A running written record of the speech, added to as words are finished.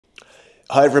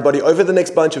Hi everybody, over the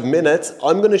next bunch of minutes,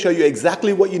 I'm going to show you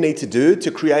exactly what you need to do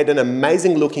to create an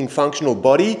amazing looking functional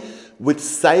body with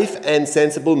safe and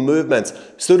sensible movements,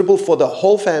 suitable for the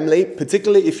whole family,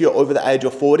 particularly if you're over the age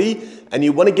of 40 and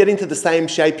you want to get into the same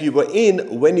shape you were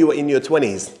in when you were in your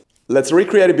 20s. Let's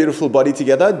recreate a beautiful body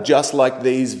together, just like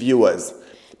these viewers.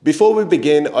 Before we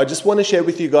begin, I just want to share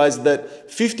with you guys that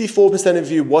 54%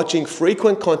 of you watching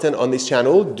frequent content on this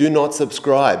channel do not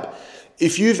subscribe.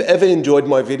 If you've ever enjoyed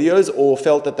my videos or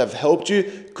felt that they've helped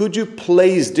you, could you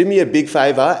please do me a big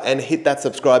favor and hit that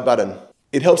subscribe button?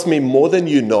 It helps me more than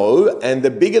you know, and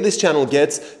the bigger this channel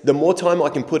gets, the more time I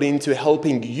can put into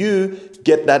helping you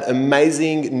get that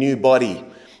amazing new body.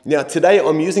 Now today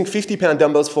I'm using 50-pound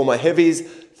dumbbells for my heavies,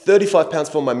 35 pounds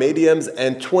for my mediums,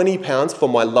 and 20 pounds for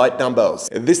my light dumbbells.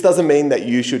 This doesn't mean that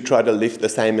you should try to lift the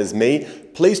same as me.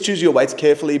 Please choose your weights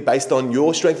carefully based on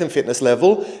your strength and fitness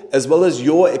level, as well as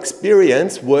your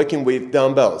experience working with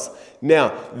dumbbells.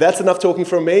 Now, that's enough talking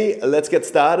from me. Let's get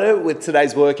started with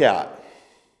today's workout.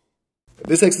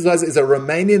 This exercise is a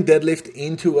Romanian deadlift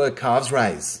into a calves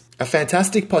raise. A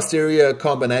fantastic posterior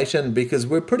combination because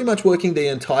we're pretty much working the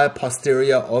entire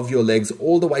posterior of your legs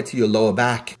all the way to your lower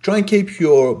back. Try and keep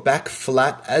your back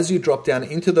flat as you drop down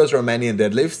into those Romanian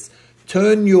deadlifts.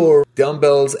 Turn your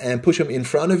dumbbells and push them in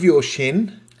front of your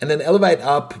shin, and then elevate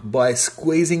up by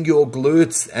squeezing your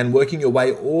glutes and working your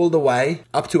way all the way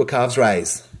up to a calves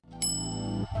raise.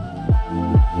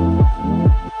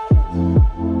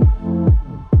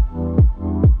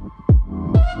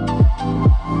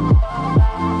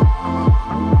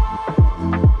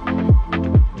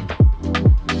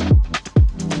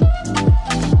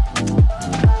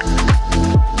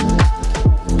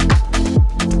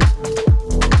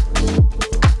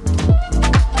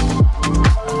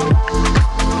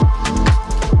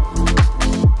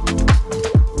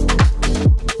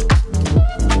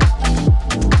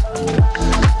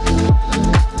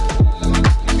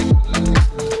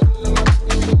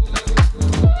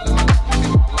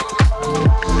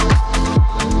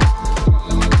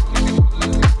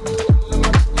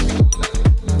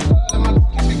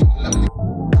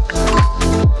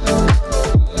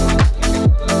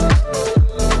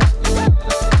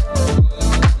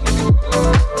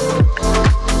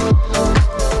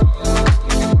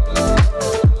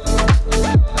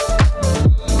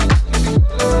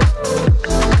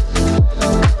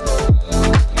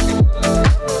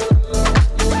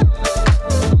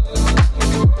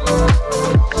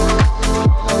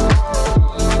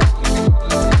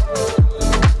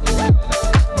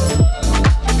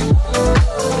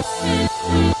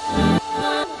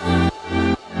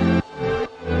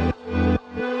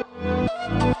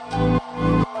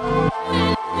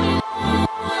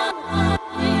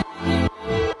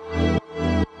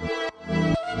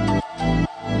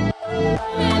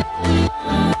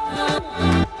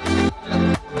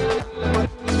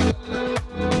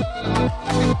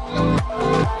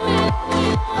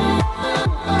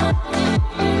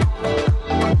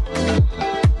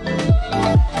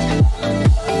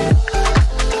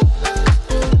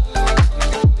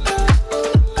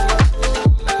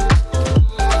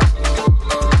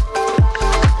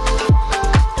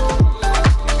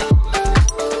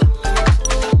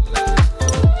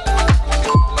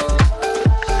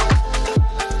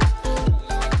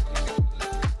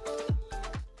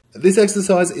 This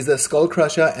exercise is a skull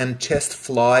crusher and chest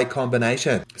fly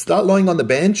combination. Start lying on the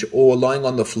bench or lying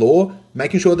on the floor,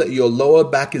 making sure that your lower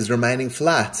back is remaining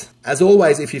flat. As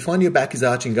always, if you find your back is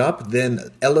arching up,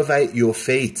 then elevate your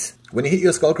feet. When you hit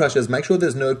your skull crushers, make sure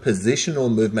there's no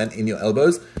positional movement in your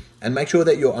elbows, and make sure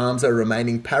that your arms are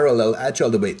remaining parallel at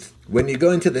shoulder width. When you go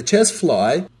into the chest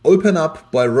fly, open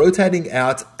up by rotating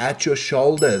out at your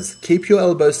shoulders. Keep your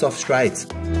elbows soft straight.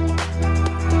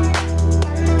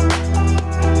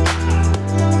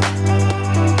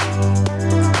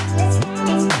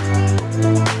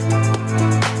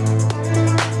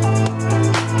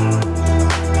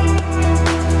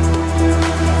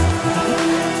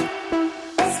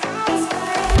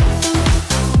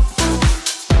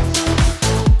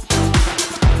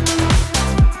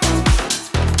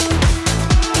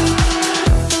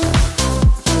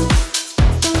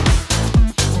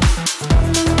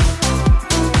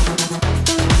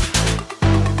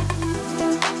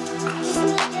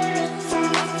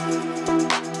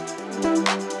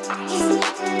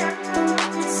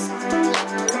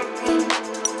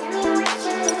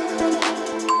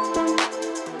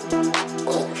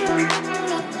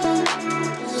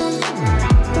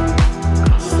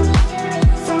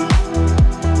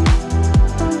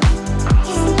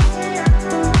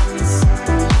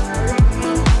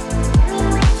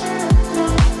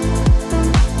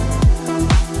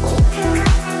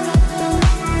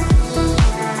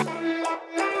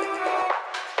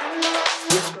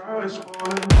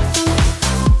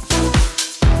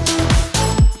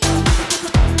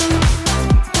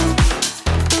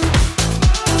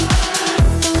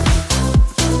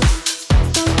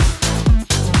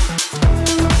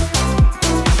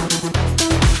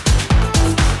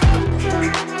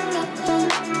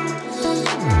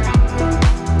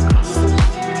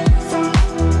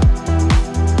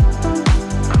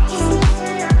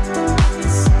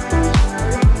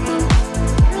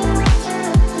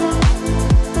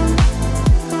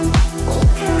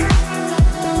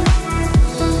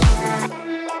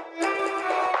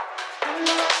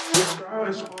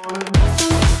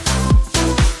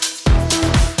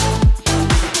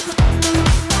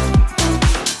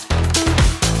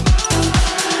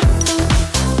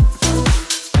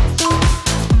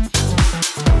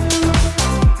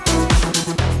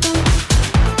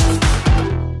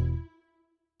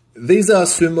 These are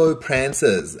sumo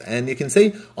prancers, and you can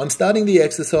see I'm starting the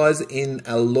exercise in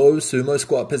a low sumo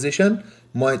squat position.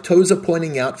 My toes are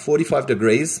pointing out 45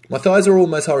 degrees. My thighs are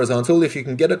almost horizontal. If you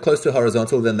can get it close to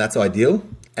horizontal, then that's ideal.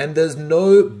 And there's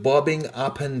no bobbing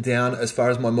up and down as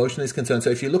far as my motion is concerned. So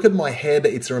if you look at my head,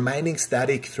 it's remaining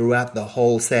static throughout the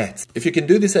whole set. If you can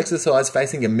do this exercise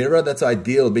facing a mirror, that's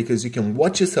ideal because you can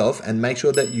watch yourself and make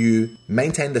sure that you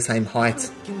maintain the same height.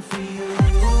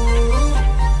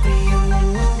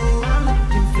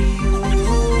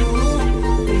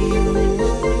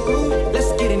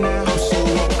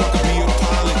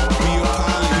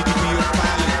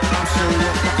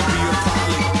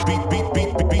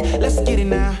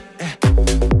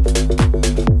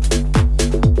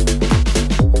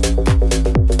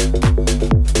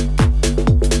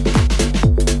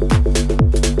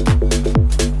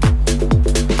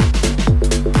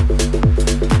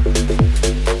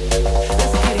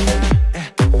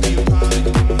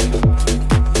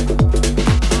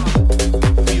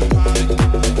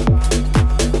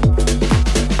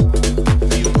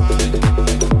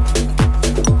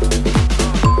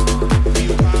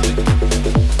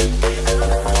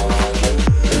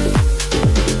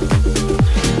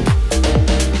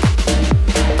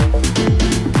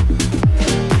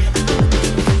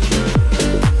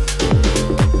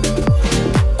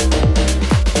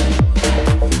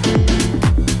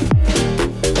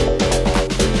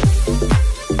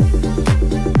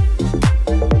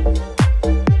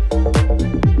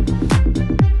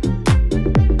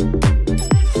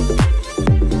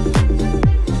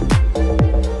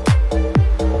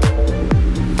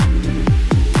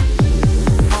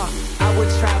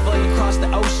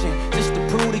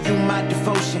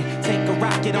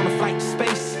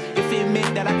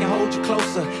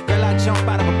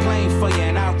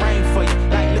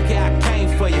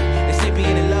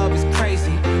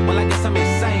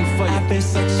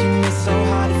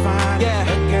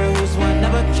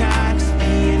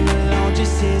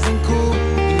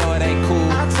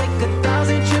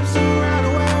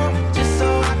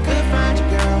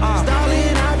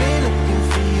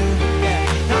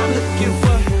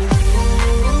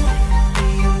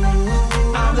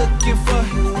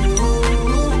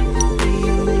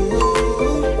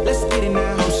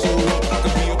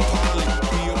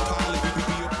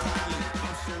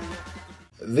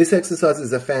 This exercise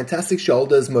is a fantastic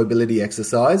shoulders mobility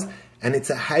exercise, and it's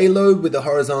a halo with a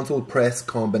horizontal press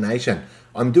combination.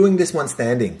 I'm doing this one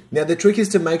standing. Now the trick is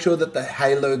to make sure that the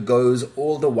halo goes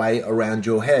all the way around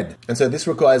your head. And so this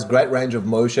requires great range of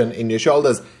motion in your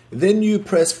shoulders. Then you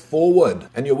press forward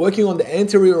and you're working on the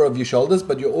anterior of your shoulders,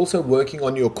 but you're also working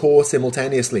on your core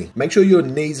simultaneously. Make sure your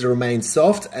knees remain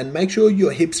soft and make sure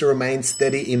your hips remain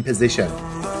steady in position.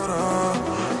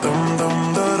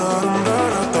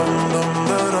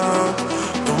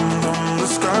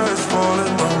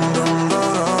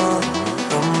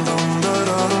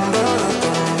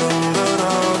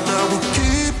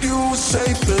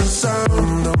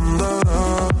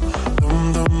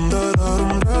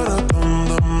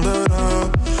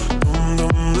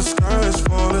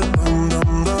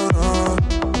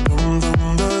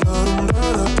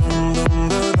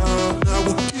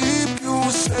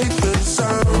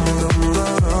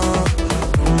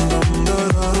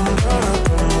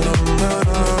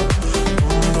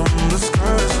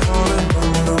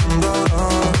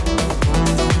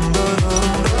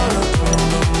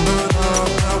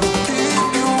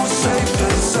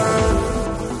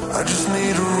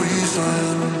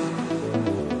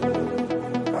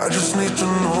 I just need to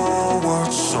know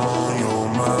what's on your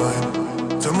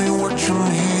mind. Tell me what you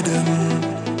need and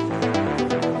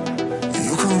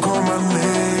you can call my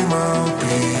name, I'll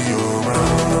be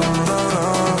around.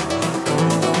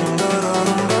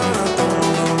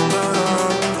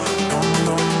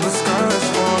 The sky's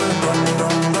falling.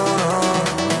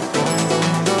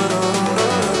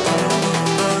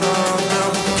 I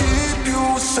will keep you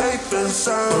safe and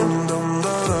sound.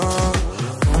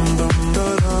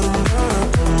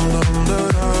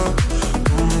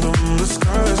 The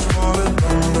sky is falling.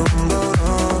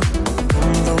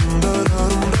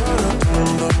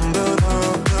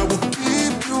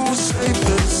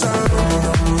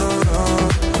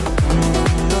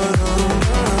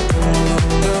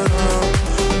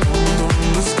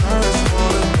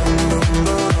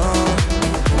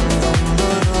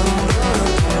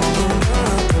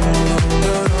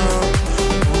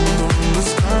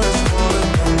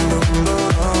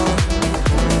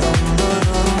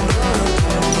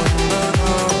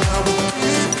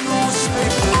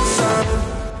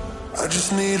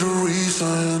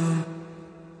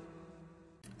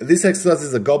 This exercise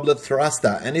is a goblet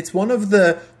thruster, and it's one of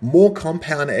the more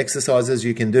compound exercises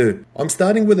you can do. I'm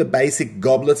starting with a basic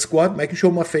goblet squat, making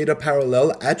sure my feet are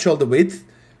parallel at shoulder width,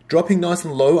 dropping nice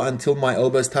and low until my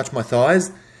elbows touch my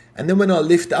thighs. And then when I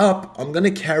lift up, I'm going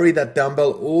to carry that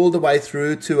dumbbell all the way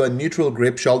through to a neutral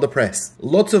grip shoulder press.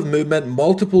 Lots of movement,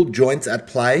 multiple joints at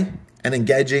play, and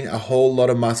engaging a whole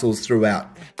lot of muscles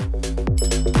throughout.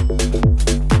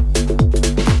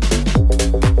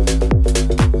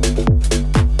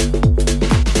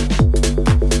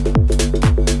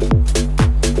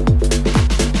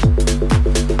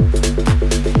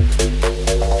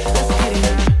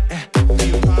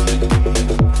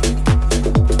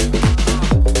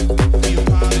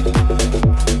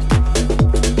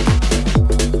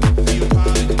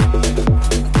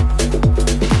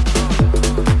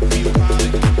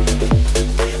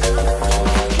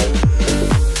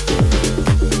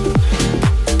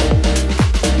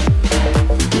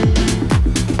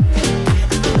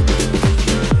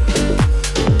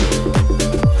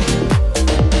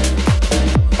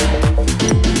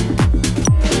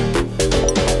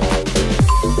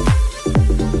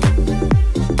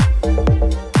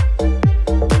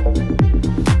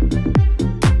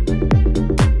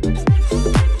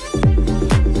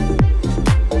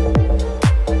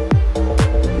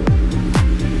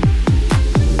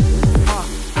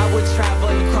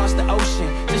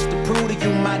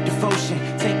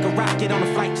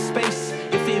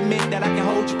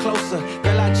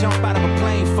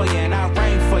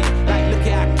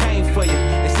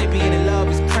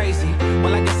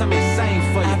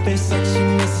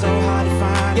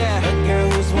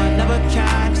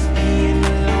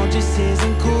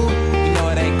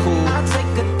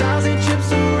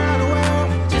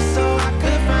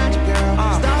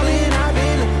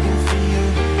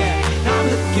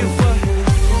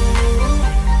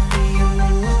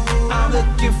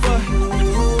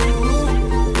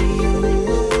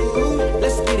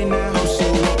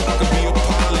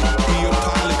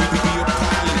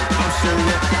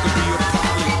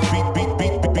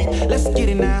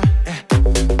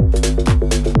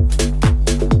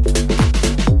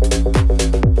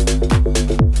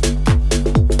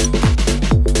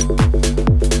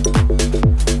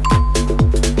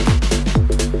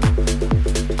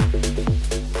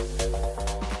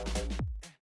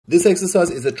 This exercise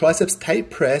is a triceps tape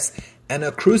press and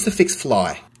a crucifix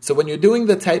fly. So when you're doing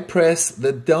the tape press,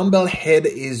 the dumbbell head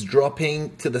is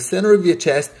dropping to the center of your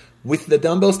chest with the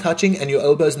dumbbells touching and your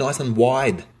elbows nice and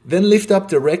wide. Then lift up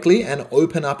directly and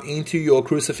open up into your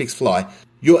crucifix fly.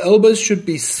 Your elbows should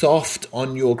be soft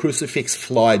on your crucifix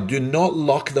fly. Do not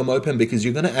lock them open because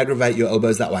you're going to aggravate your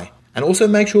elbows that way. And also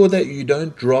make sure that you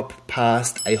don't drop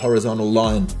past a horizontal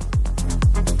line.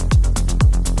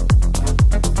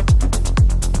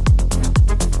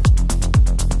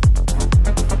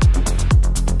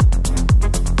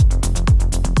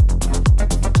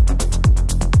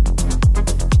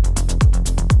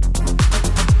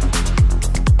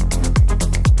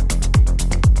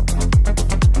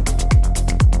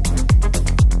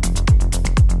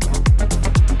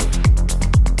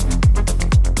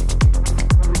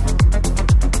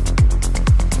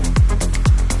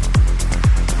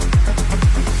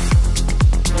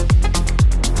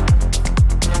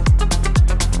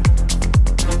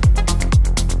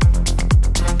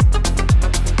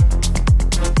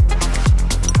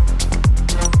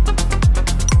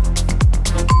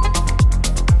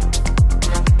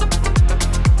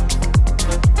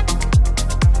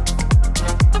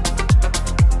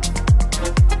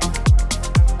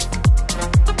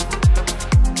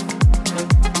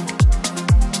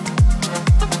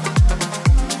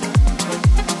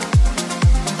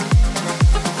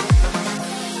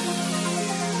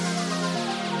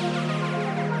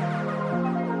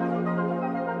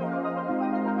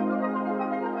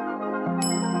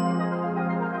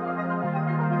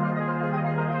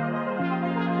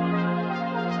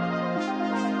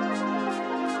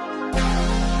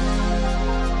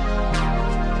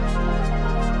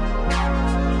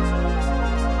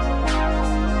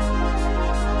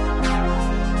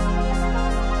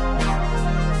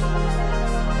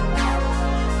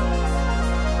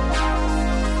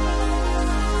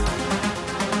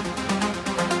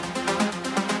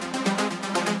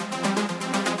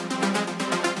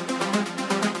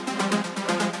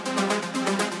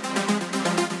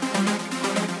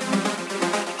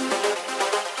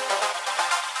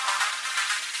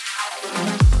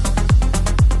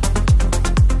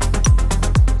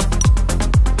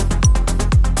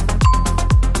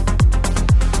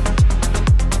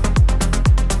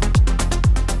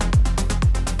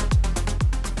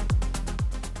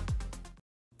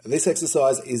 This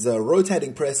exercise is a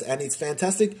rotating press and it's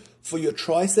fantastic for your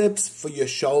triceps, for your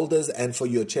shoulders, and for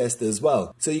your chest as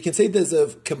well. So you can see there's a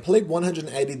complete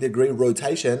 180-degree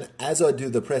rotation as I do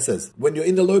the presses. When you're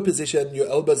in the low position, your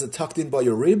elbows are tucked in by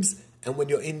your ribs, and when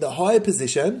you're in the higher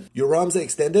position, your arms are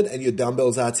extended and your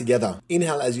dumbbells are together.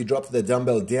 Inhale as you drop the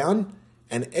dumbbell down,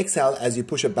 and exhale as you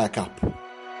push it back up.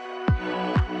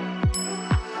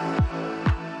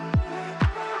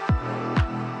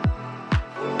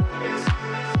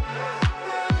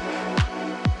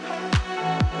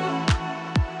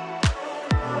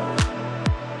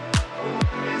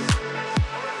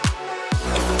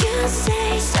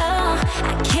 Say so,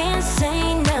 I can't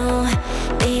say no.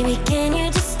 Baby, can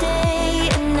you just stay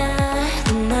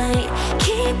another night?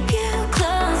 Keep you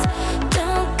close,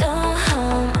 don't go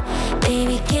home.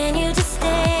 Baby, can you just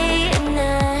stay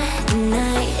another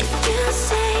night? If you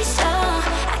say so,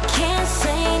 I can't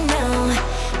say no.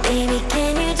 Baby,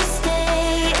 can you just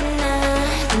stay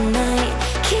another night?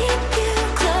 Keep you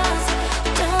close,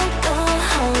 don't go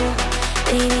home.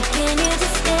 Baby, can you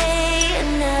just stay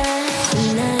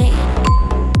another night?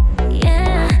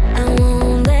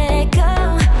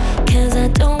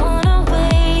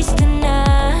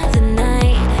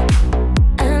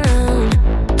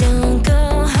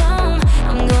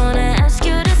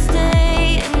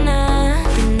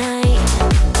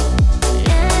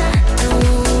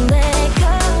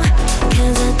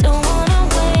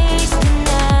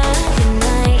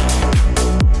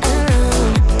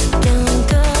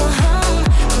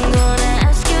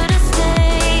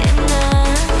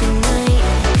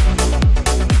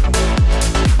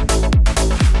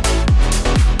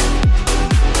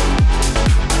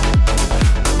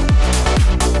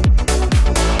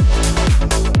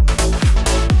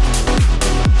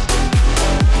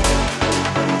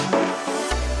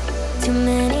 Too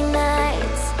many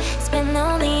nights spent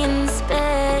lonely in this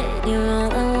bed. You're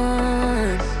all I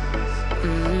want.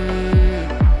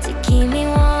 To keep me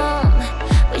warm,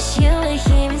 wish you were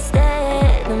here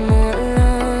instead. I'm all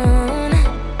alone.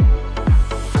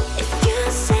 If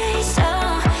you say so,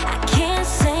 I can't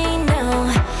say no.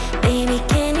 Baby,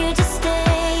 can you just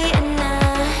stay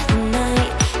another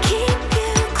night? Keep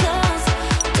you close,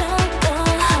 don't go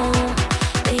home.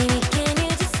 Baby, can you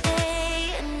just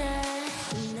stay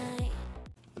another night?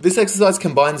 This exercise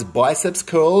combines biceps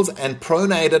curls and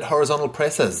pronated horizontal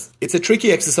presses. It's a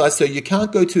tricky exercise, so you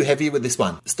can't go too heavy with this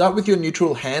one. Start with your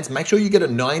neutral hands. Make sure you get a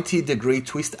 90-degree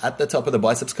twist at the top of the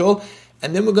biceps curl,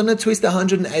 and then we're going to twist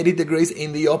 180 degrees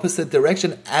in the opposite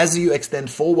direction as you extend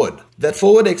forward. That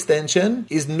forward extension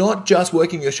is not just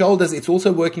working your shoulders, it's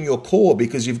also working your core,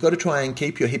 because you've got to try and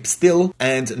keep your hips still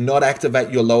and not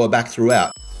activate your lower back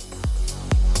throughout.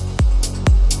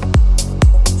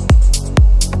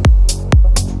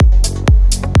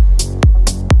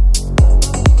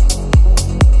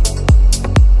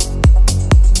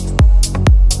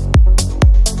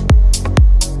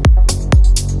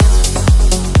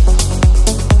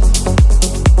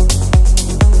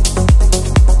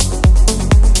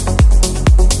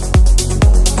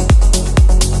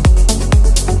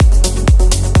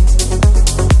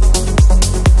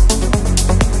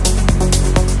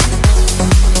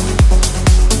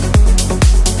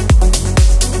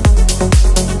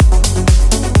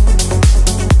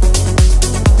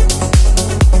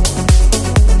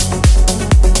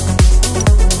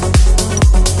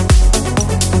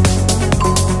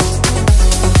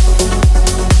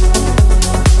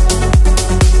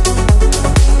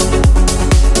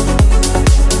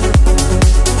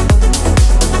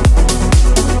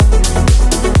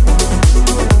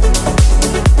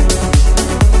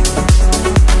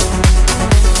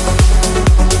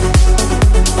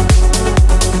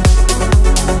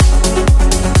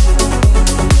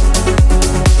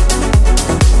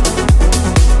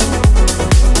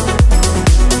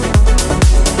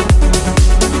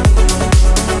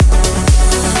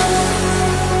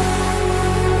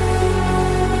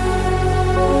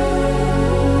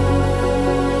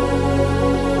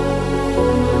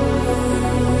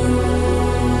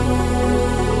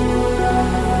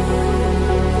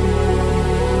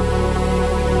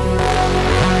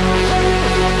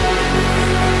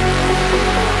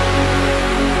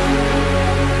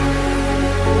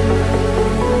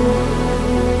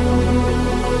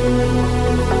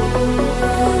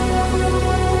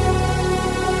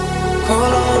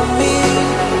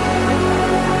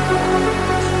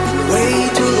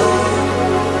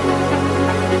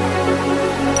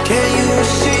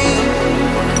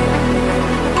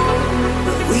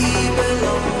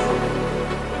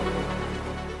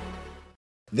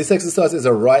 This exercise is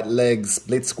a right leg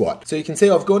split squat. So you can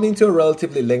see I've gone into a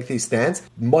relatively lengthy stance.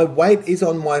 My weight is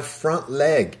on my front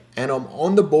leg and I'm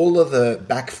on the ball of the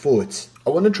back foot. I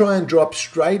want to try and drop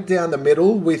straight down the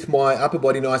middle with my upper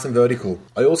body nice and vertical.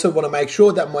 I also want to make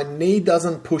sure that my knee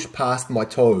doesn't push past my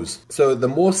toes. So the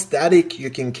more static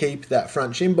you can keep that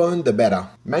front shin bone, the better.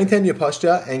 Maintain your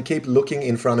posture and keep looking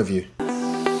in front of you.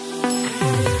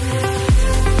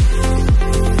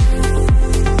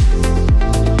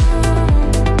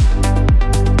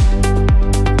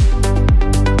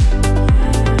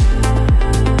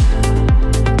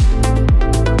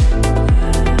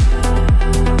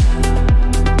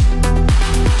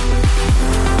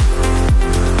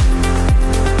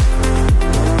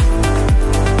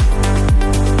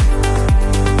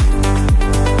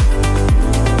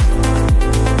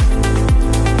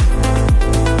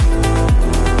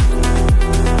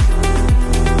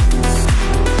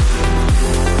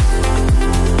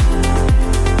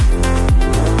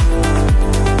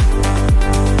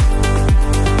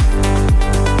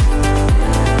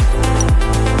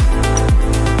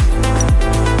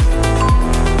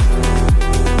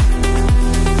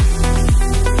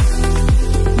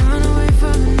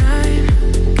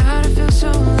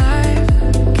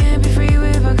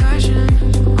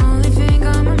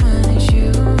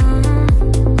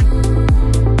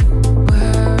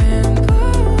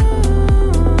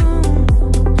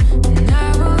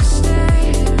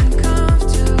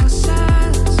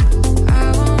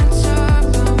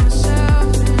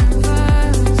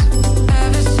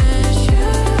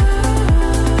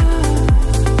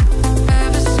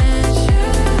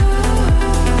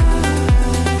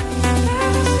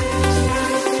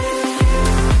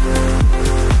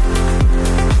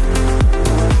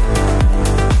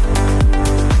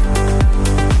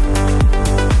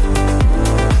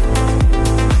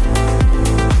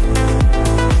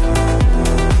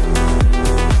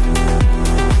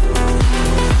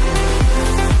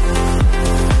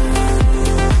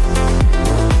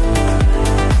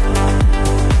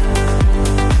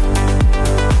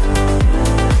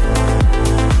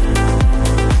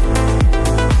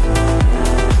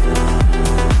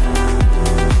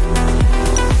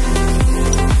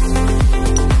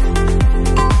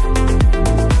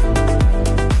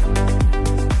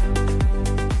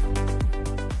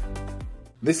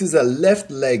 This is a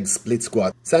left leg split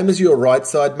squat. Same as your right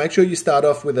side. Make sure you start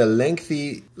off with a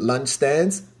lengthy lunge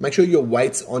stance. Make sure your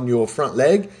weight's on your front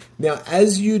leg. Now,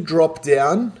 as you drop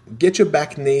down, get your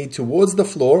back knee towards the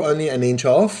floor, only an inch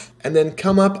off, and then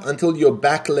come up until your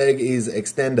back leg is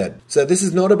extended. So this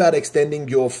is not about extending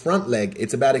your front leg,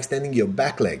 it's about extending your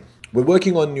back leg. We're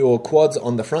working on your quads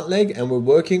on the front leg and we're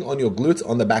working on your glutes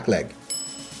on the back leg.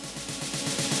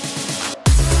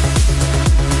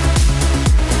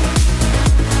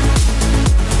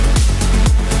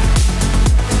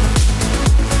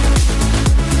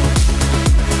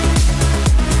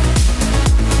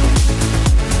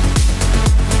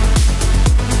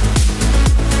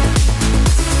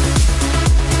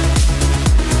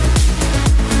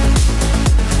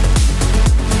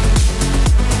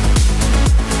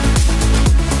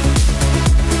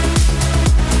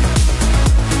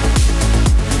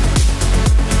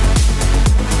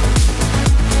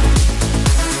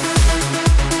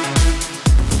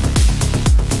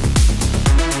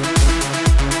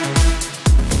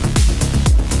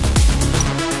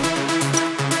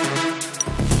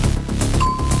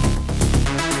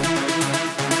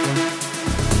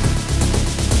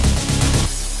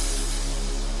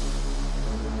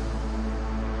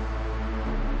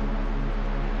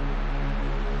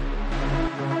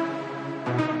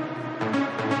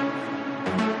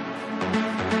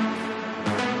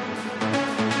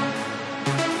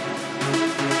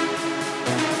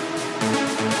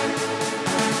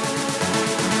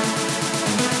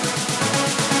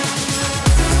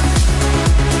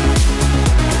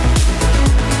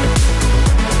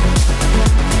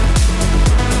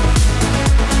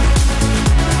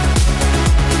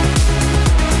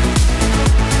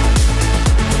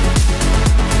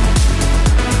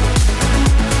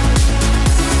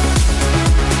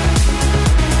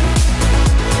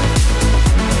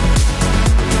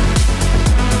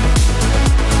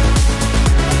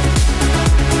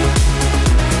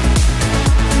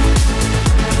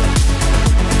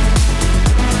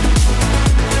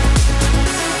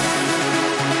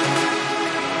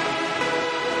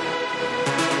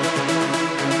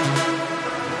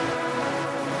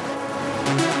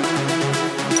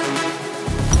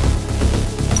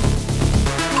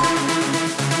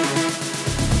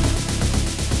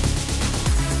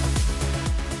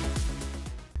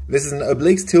 This is an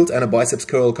obliques tilt and a biceps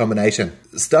curl combination.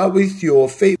 Start with your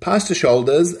feet past your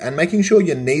shoulders and making sure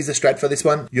your knees are straight for this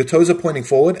one. Your toes are pointing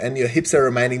forward and your hips are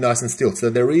remaining nice and still. So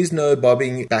there is no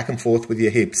bobbing back and forth with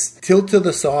your hips. Tilt to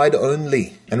the side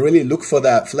only and really look for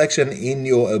that flexion in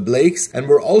your obliques. And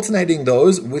we're alternating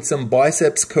those with some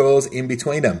biceps curls in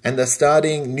between them. And they're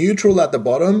starting neutral at the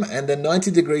bottom and the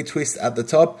 90-degree twist at the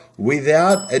top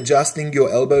without adjusting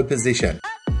your elbow position.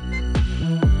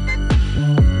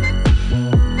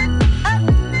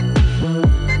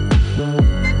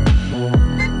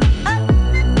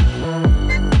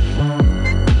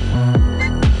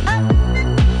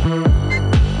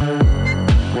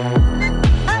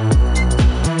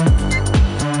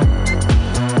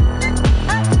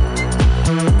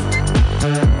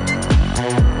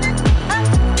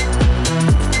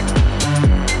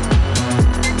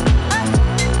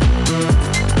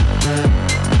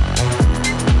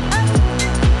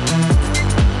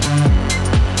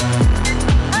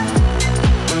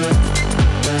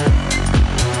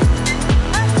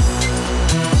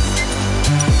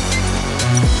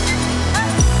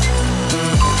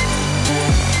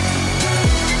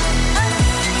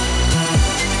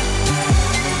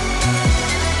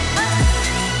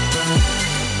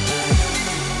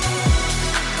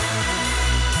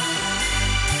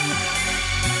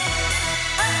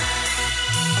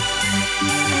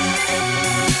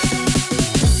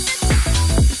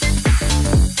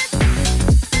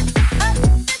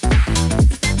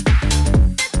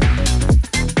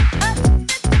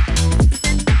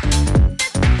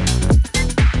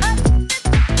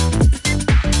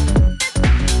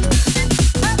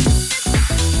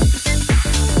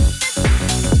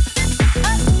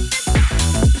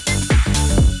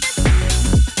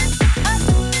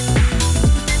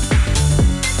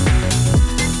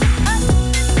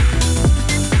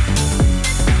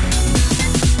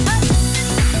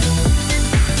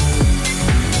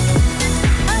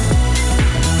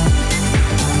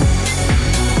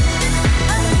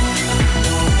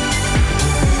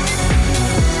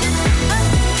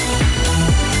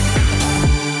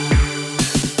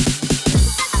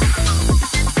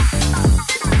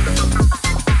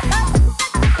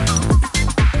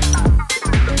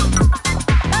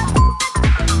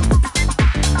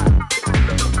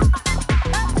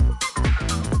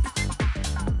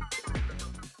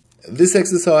 This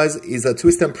exercise is a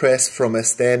twist and press from a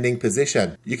standing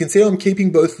position. You can see I'm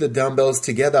keeping both the dumbbells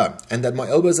together and that my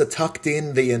elbows are tucked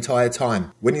in the entire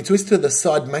time. When you twist to the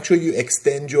side, make sure you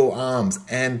extend your arms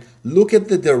and look at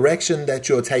the direction that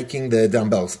you're taking the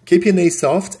dumbbells. Keep your knees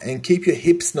soft and keep your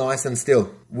hips nice and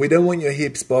still. We don't want your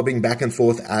hips bobbing back and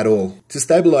forth at all. To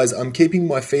stabilize, I'm keeping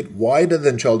my feet wider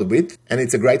than shoulder width, and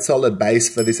it's a great solid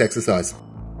base for this exercise.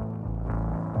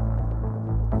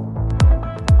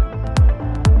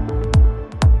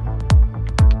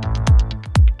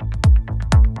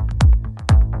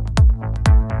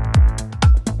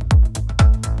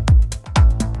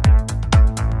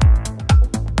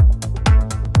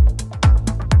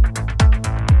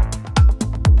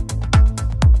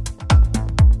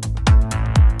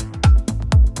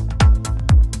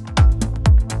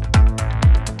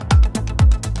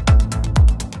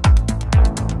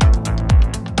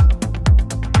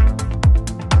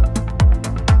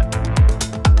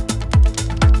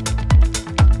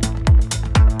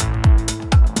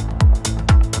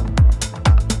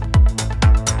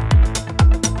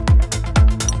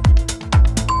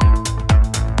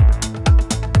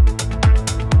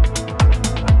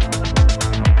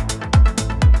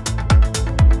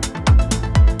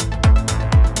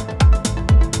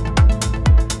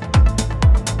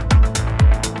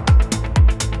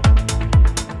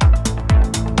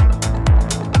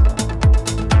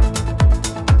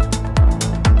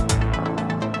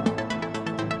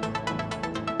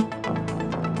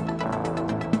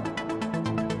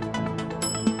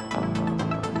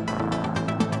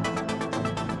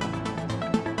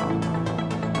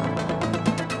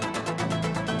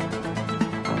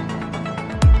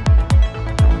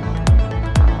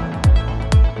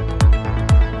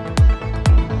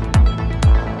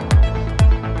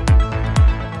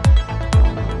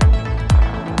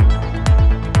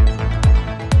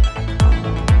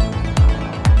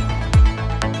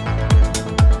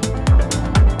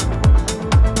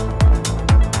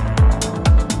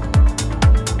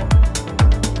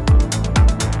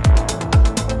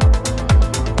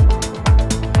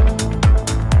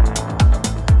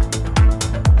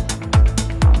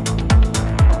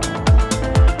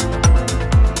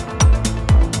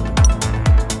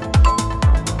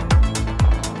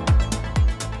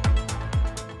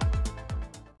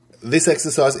 This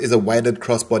exercise is a weighted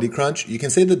cross-body crunch. You can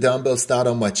see the dumbbells start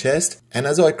on my chest, and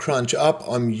as I crunch up,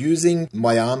 I'm using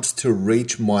my arms to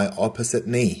reach my opposite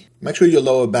knee. Make sure your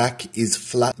lower back is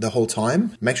flat the whole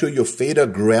time. Make sure your feet are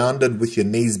grounded with your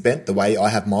knees bent the way I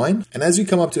have mine. And as you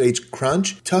come up to each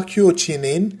crunch, tuck your chin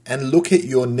in and look at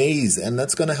your knees, and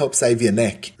that's going to help save your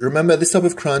neck. Remember, this type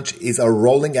of crunch is a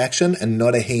rolling action and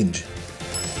not a hinge.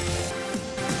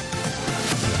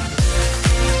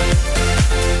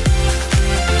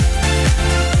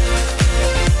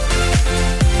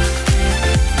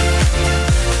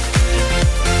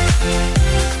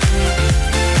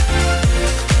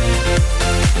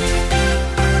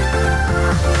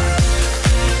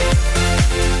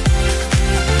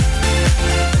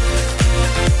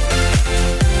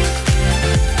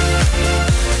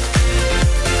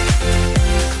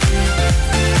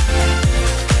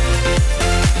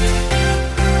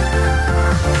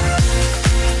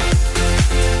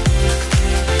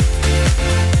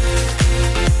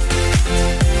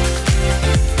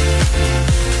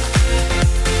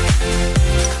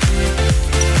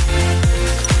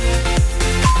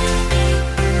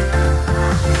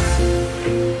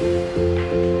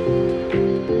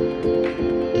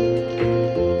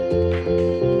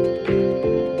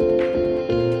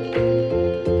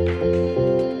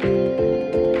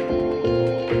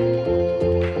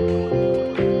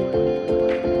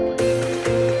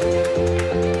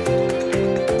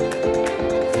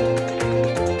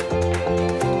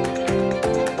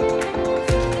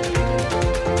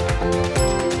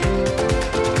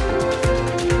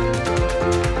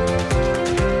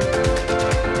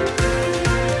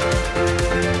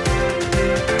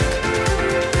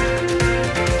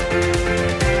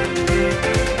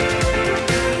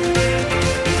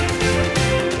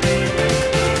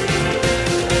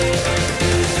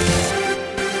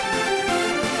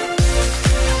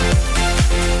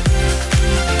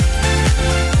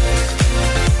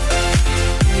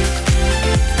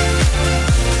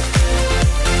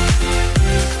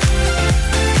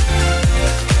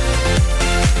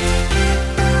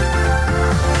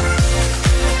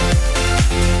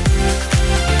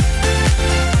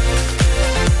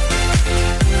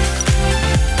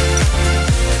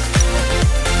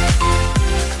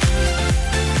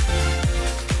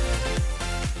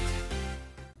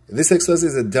 This exercise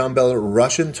is a dumbbell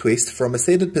Russian twist from a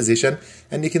seated position,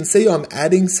 and you can see I'm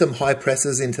adding some high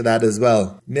presses into that as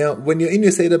well. Now, when you're in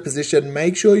your seated position,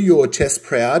 make sure your chest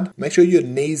proud, make sure your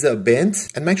knees are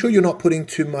bent, and make sure you're not putting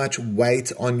too much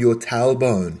weight on your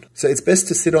tailbone. So it's best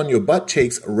to sit on your butt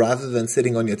cheeks rather than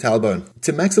sitting on your tailbone.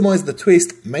 To maximize the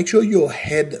twist, make sure your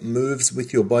head moves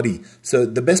with your body. So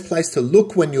the best place to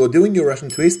look when you're doing your Russian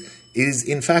twist is,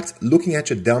 in fact, looking at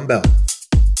your dumbbell.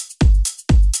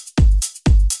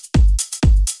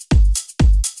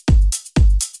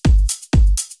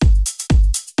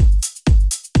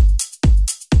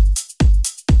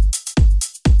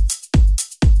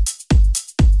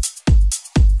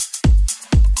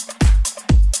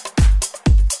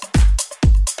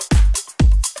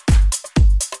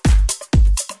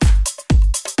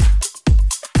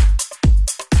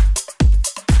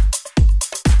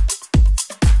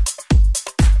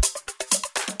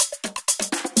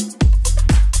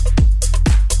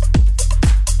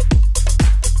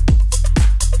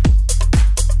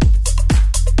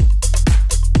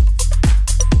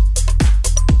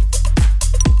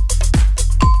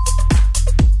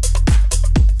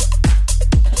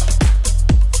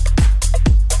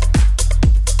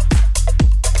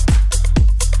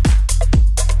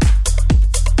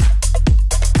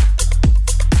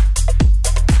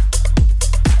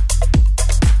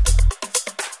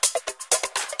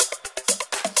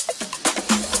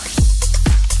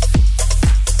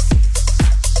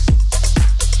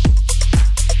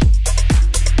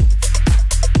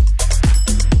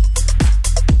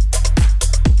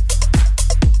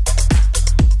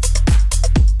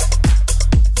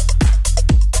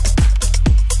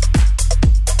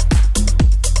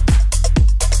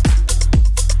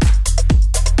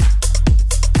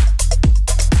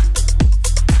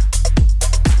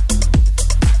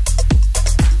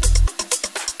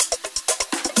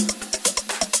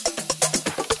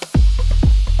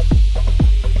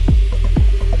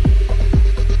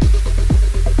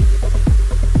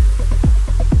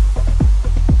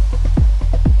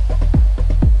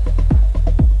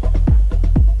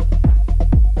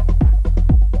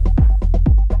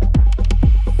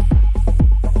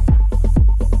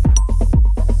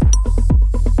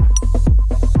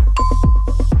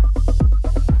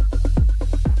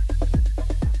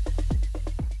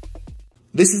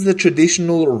 This is the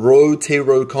traditional row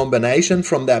T-row combination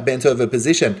from that bent over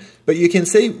position. But you can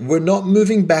see we're not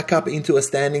moving back up into a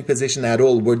standing position at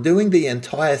all. We're doing the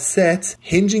entire set,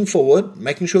 hinging forward,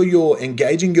 making sure you're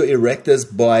engaging your erectors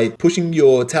by pushing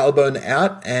your tailbone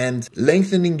out and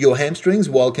lengthening your hamstrings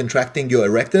while contracting your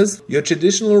erectors. Your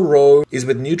traditional row is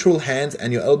with neutral hands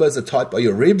and your elbows are tight by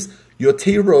your ribs. Your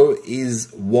T-row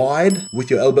is wide with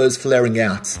your elbows flaring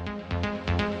out.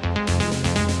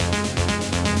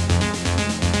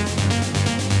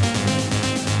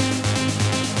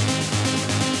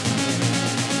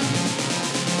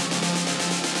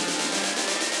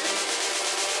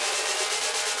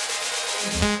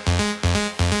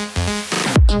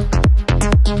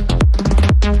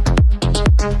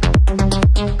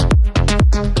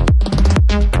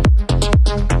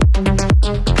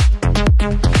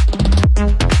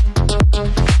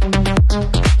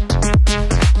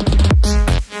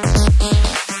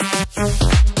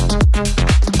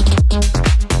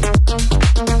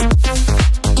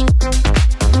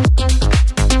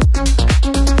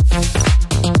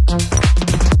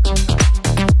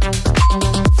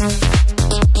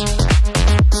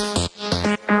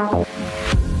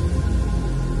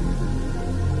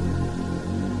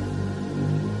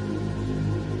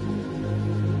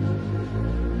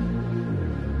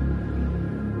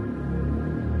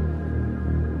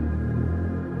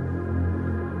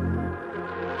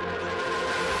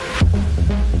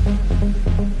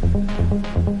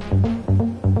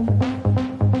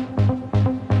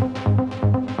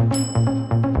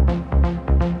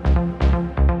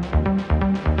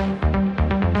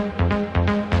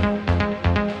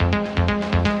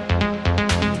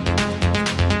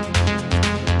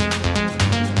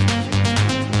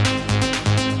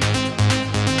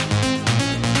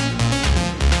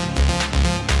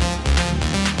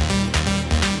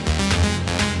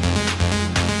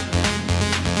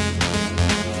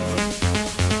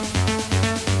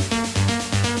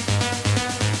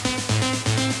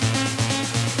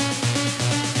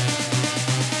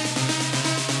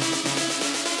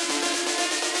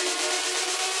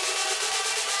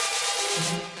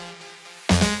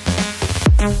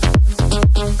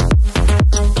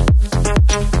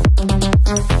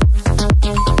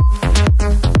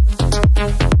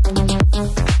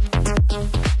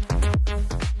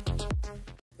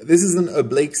 This is an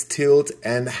obliques tilt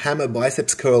and hammer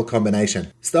biceps curl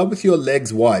combination. Start with your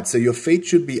legs wide, so your feet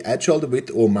should be at shoulder width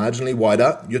or marginally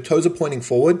wider. Your toes are pointing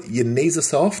forward, your knees are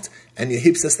soft, and your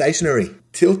hips are stationary.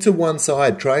 Tilt to one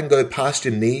side, try and go past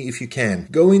your knee if you can.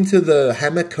 Go into the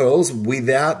hammer curls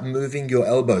without moving your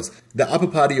elbows. The upper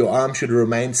part of your arm should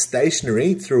remain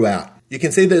stationary throughout. You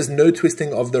can see there's no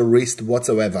twisting of the wrist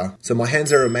whatsoever, so my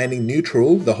hands are remaining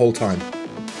neutral the whole time.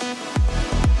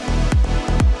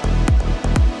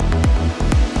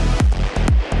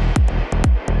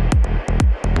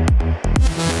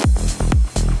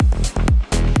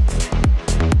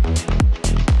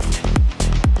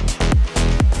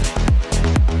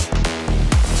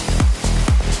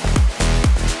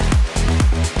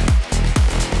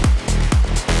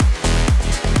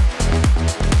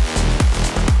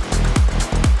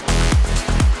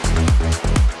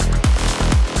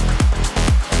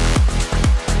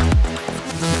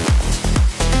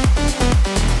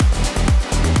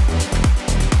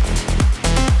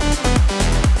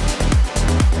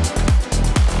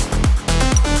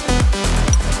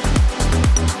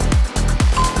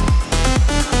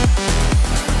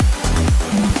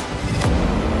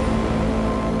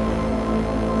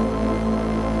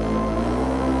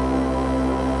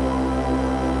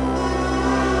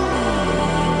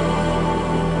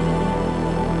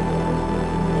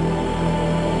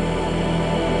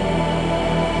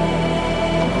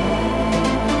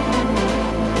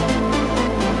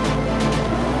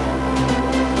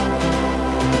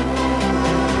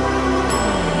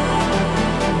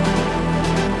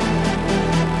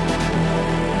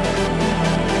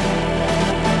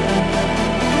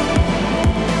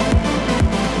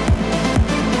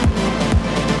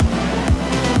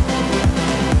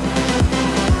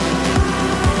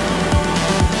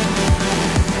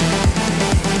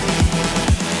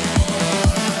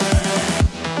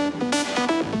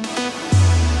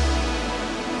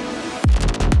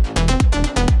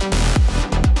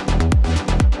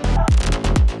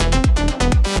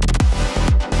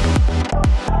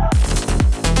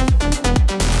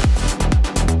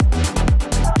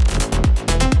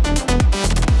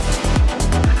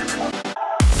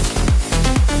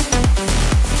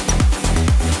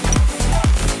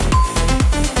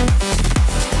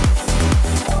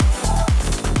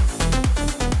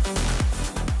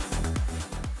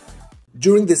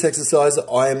 During this exercise,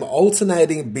 I am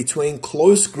alternating between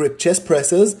close grip chest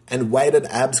presses and weighted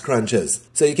abs crunches.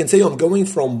 So you can see I'm going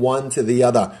from one to the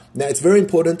other. Now it's very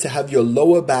important to have your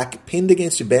lower back pinned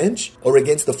against your bench or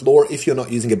against the floor if you're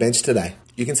not using a bench today.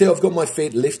 You can see I've got my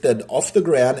feet lifted off the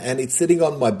ground and it's sitting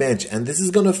on my bench, and this is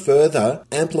going to further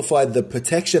amplify the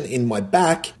protection in my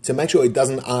back to make sure it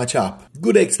doesn't arch up.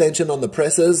 Good extension on the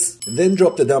presses, then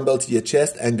drop the dumbbell to your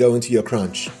chest and go into your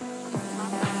crunch.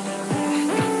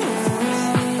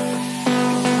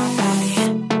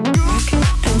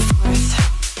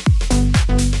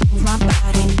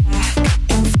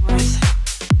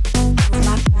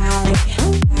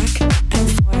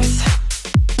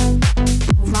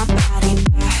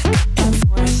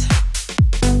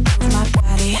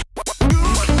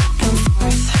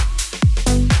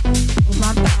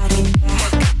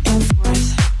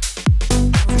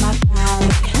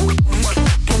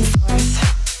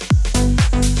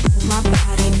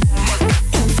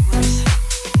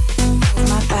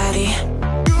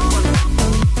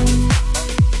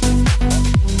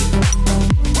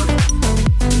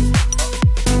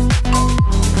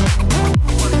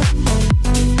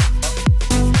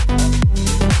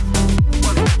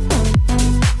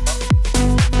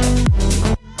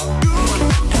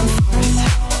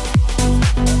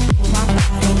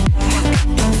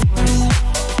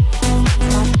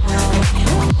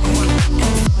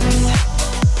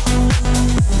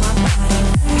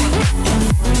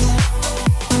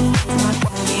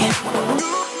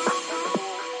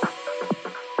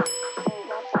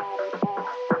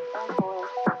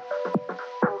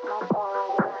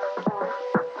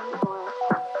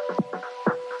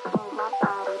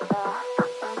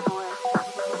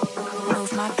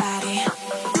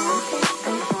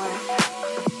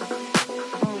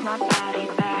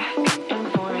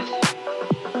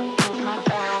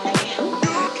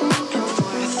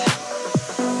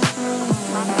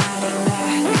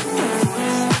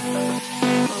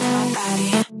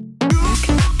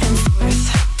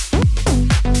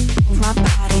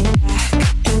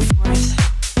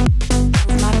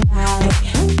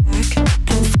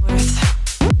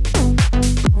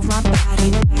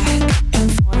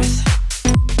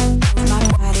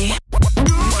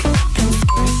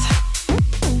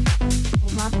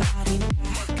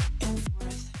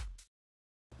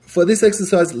 For this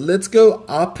exercise, let's go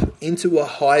up into a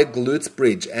high glutes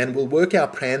bridge and we'll work our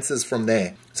prances from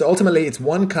there. So ultimately it's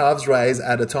one calves raise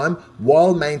at a time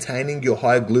while maintaining your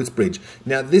high glutes bridge.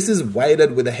 Now this is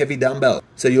weighted with a heavy dumbbell.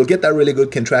 So you'll get that really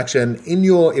good contraction in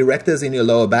your erectors, in your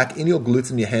lower back, in your glutes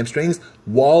and your hamstrings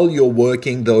while you're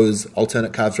working those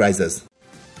alternate calves raises.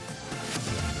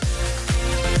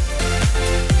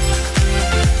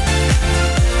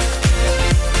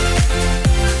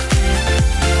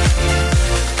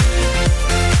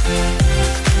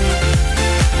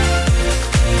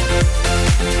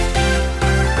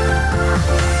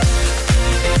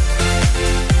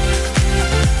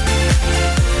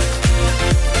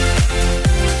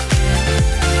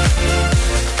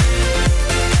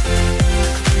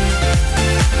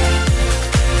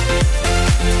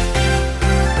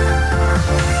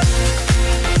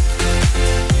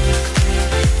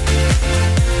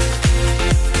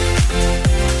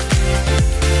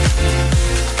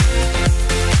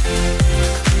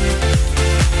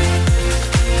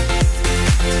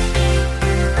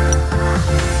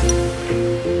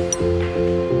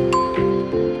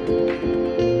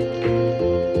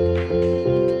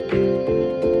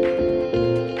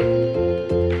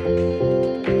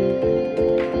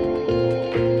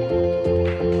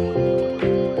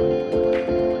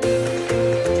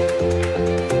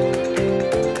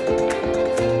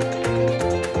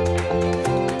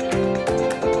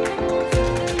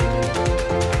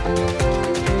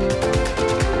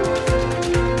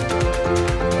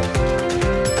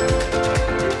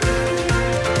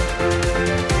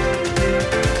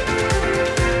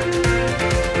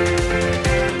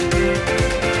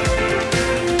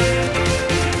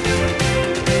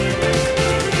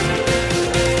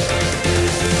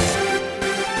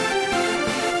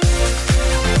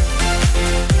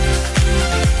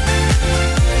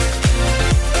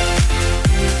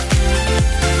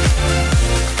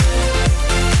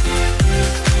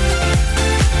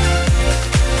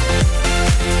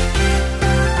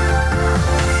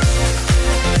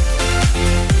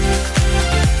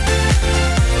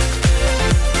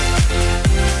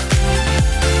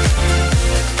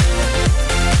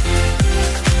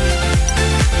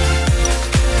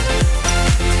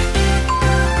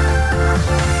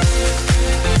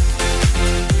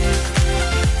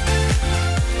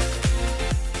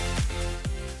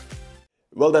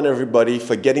 Well done everybody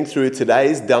for getting through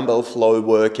today's dumbbell flow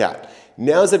workout.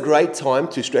 Now's a great time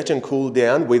to stretch and cool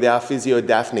down with our physio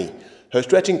Daphne. Her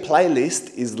stretching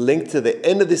playlist is linked to the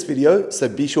end of this video, so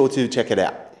be sure to check it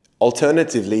out.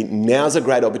 Alternatively, now's a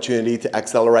great opportunity to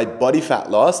accelerate body fat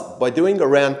loss by doing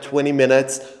around 20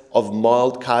 minutes of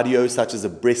mild cardio such as a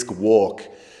brisk walk.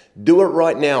 Do it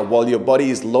right now while your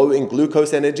body is low in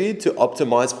glucose energy to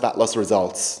optimize fat loss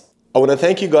results. I want to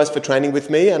thank you guys for training with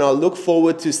me, and I look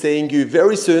forward to seeing you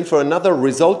very soon for another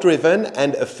result-driven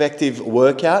and effective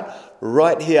workout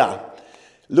right here.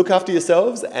 Look after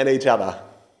yourselves and each other.